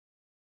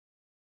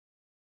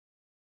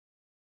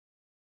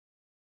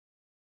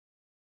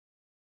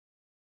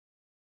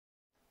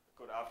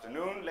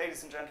afternoon,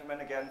 ladies and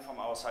gentlemen, again from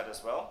our side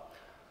as well.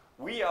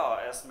 We are,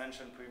 as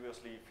mentioned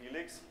previously,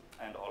 Felix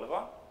and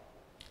Oliver.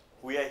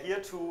 We are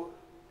here to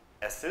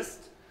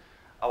assist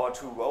our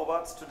two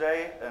robots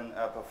today in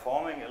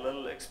performing a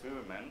little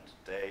experiment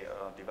they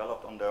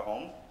developed on their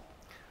own.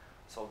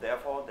 So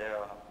therefore, they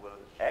will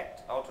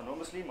act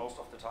autonomously most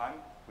of the time.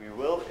 We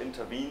will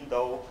intervene,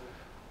 though,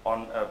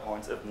 on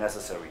points if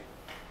necessary.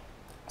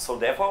 So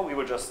therefore, we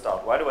will just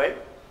start right away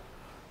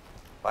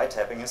by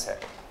tapping his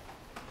head.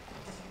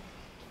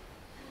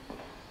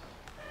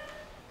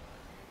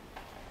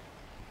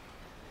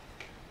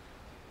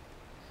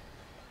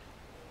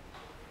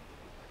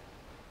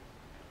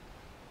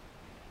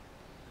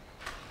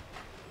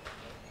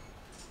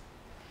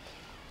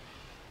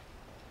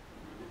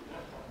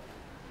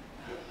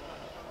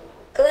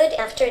 Good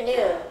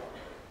afternoon,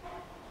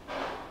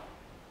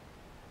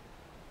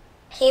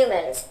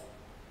 humans.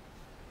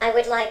 I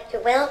would like to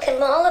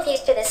welcome all of you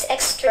to this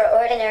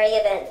extraordinary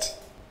event.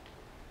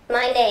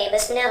 My name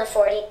is NAO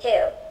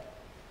 42,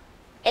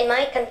 and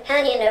my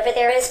companion over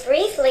there is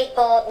briefly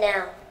called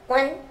NAO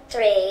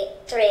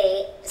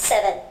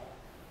 1337.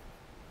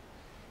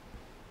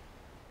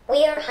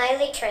 We are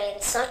highly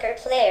trained soccer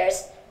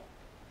players.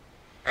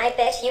 I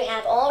bet you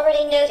have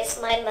already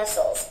noticed my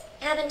muscles,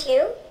 haven't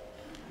you?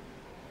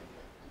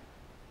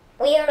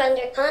 We are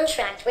under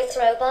contract with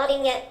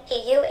RobotING at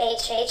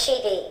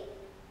TUHH,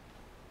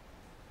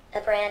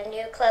 a brand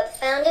new club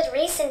founded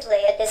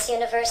recently at this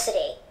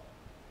university.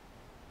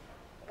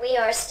 We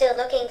are still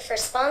looking for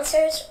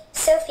sponsors,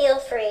 so feel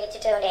free to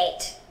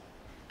donate.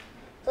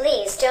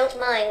 Please don't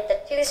mind the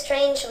two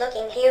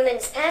strange-looking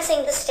humans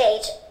passing the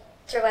stage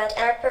throughout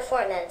our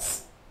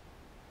performance.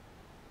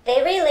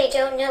 They really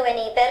don't know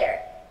any better.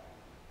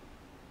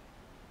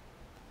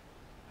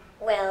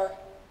 Well,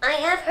 I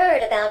have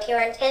heard about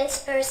your intense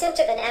pursuit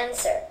of an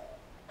answer,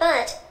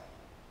 but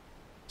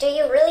do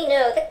you really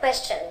know the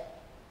question?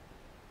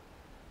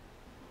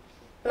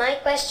 My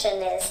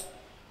question is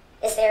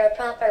there a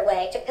proper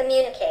way to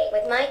communicate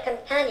with my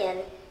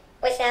companion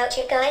without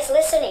you guys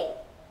listening?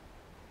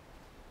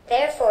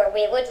 Therefore,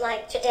 we would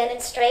like to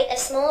demonstrate a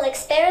small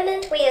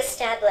experiment we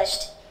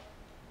established.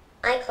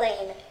 I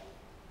claim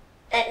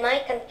that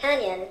my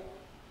companion,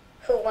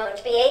 who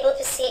won't be able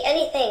to see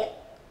anything,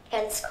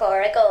 can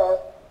score a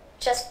goal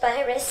just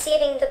by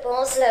receiving the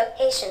ball's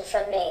location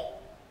from me.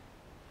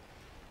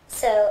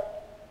 So,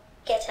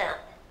 get up,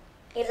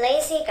 you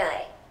lazy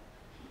guy.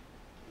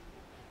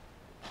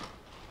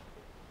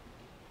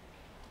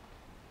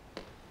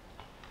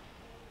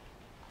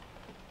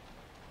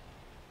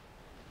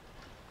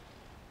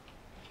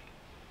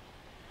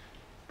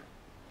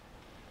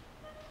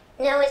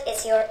 Now it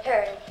is your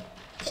turn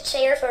to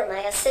cheer for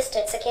my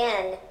assistants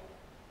again,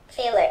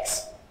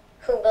 Felix,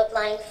 who will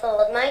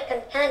blindfold my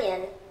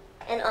companion,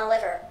 and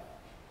Oliver.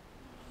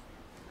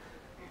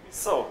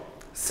 So,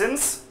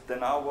 since the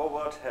NAO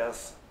robot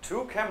has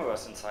two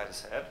cameras inside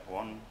his head,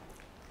 one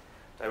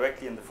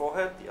directly in the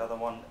forehead, the other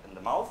one in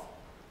the mouth,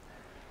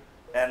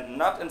 and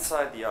not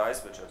inside the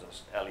eyes, which are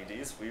just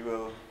LEDs, we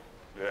will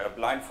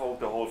blindfold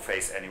the whole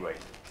face anyway.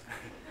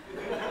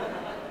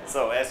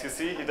 So, as you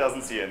see, he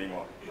doesn't see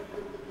anymore.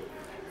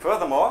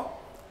 Furthermore,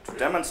 to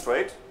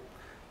demonstrate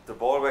the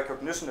ball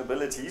recognition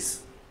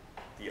abilities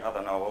the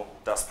other NAO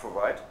does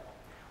provide,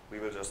 we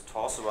will just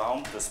toss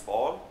around this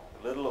ball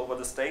a little over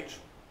the stage,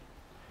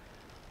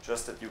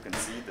 just that you can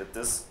see that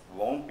this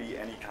won't be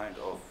any kind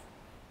of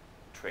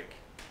trick.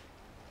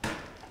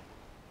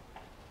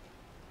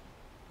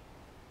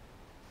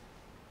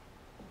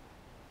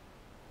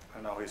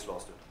 And now he's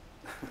lost it.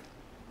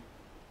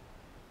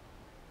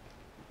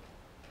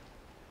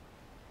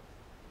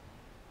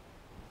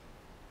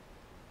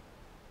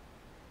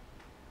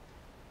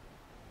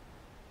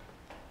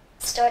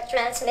 Start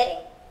transmitting.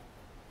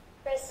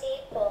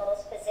 Proceed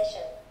ball's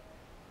position.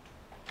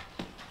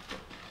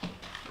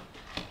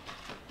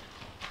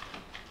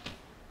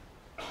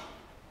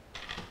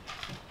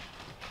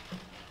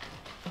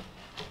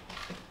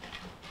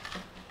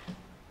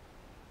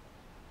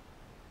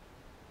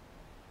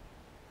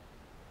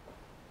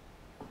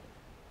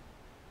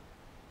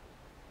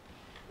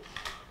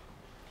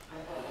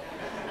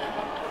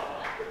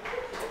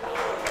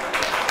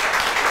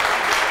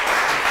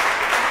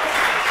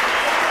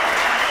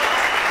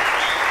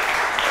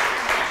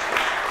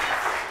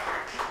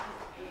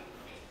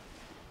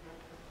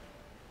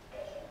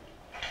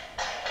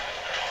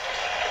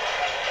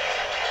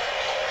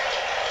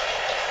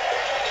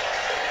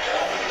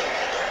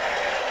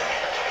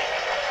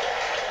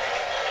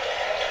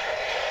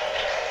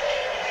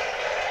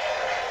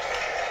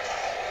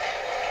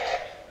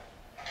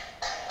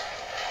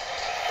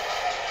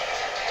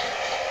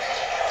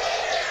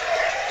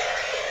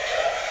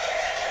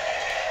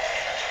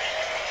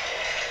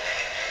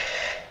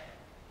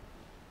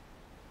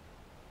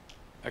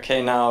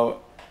 Okay, now,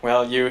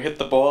 well, you hit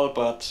the ball,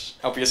 but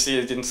obviously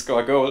you didn't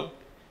score a goal.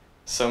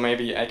 So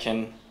maybe I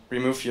can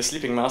remove your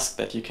sleeping mask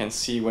that you can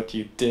see what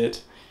you did.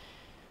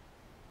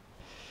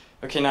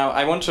 Okay, now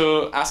I want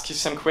to ask you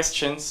some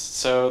questions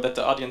so that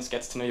the audience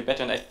gets to know you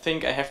better, and I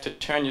think I have to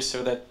turn you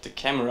so that the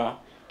camera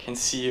can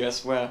see you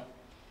as well.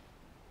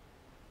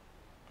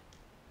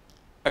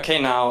 Okay,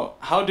 now,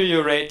 how do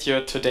you rate your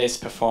today's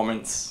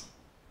performance?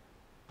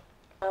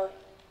 Well,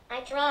 I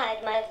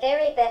tried my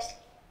very best,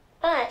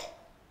 but,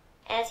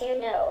 as you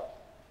know,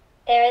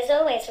 there is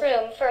always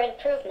room for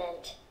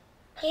improvement.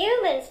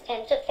 Humans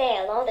tend to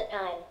fail all the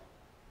time.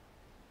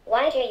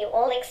 Why do you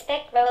all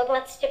expect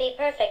robots to be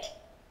perfect?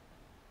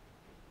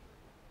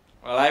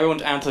 Well, I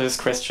won't answer this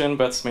question,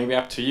 but it's maybe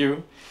up to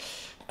you.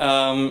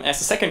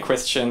 As a second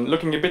question,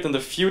 looking a bit in the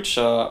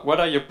future, what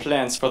are your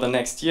plans for the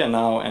next year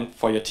now and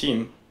for your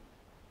team?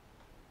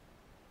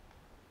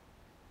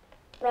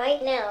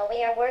 Right now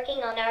we are working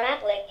on our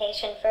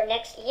application for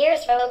next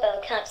year's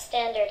RoboCup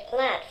Standard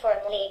Platform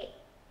League.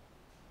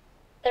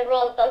 The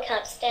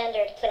RoboCup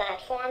Standard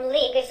Platform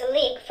League is a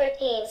league for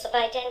teams of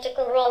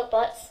identical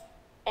robots.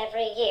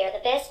 Every year the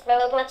best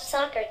robot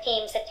soccer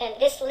teams attend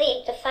this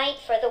league to fight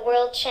for the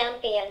World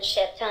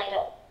Championship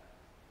title.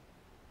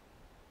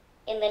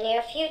 In the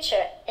near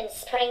future, in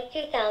spring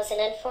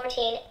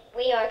 2014,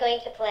 we are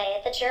going to play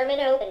at the German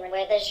Open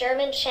where the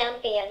German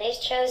champion is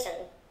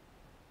chosen.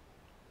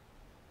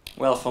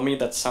 Well, for me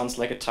that sounds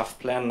like a tough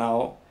plan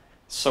now.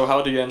 So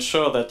how do you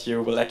ensure that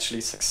you will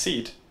actually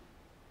succeed?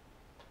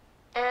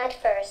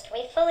 At first,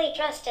 we fully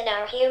trust in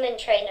our human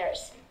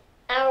trainers.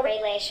 Our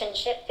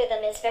relationship to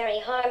them is very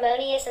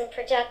harmonious and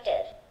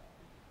productive.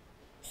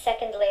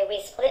 Secondly,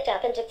 we split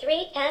up into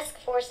 3 task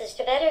forces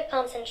to better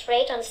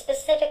concentrate on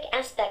specific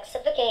aspects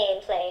of the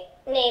gameplay,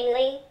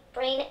 namely,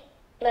 brain,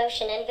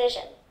 motion, and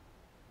vision.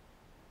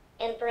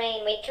 In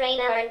brain, we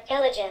train our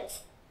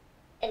intelligence.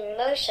 In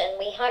motion,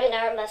 we harden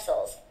our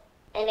muscles.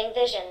 And in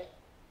vision,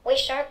 we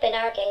sharpen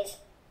our gaze.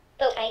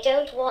 But I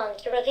don't want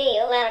to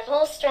reveal our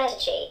whole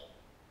strategy,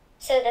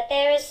 so that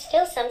there is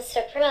still some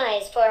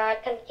surprise for our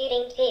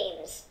competing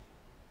teams.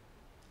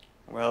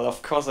 Well,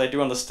 of course I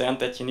do understand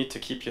that you need to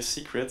keep your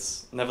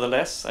secrets.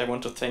 Nevertheless, I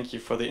want to thank you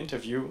for the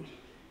interview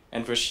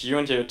and wish you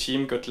and your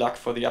team good luck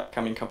for the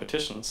upcoming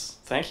competitions.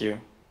 Thank you.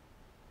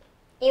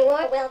 You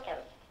are welcome.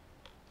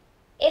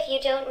 If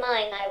you don't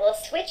mind, I will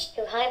switch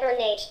to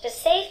hibernate to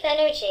save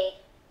energy.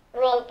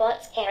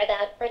 Robots care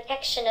about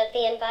protection of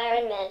the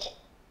environment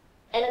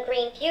and a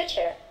green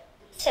future,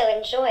 so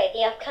enjoy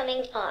the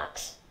upcoming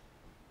talks.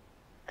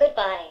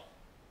 Goodbye.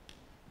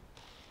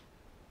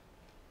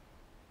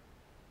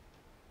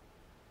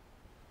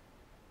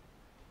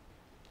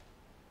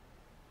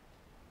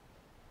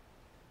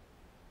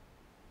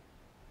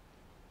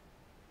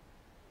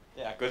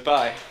 Yeah,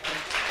 goodbye.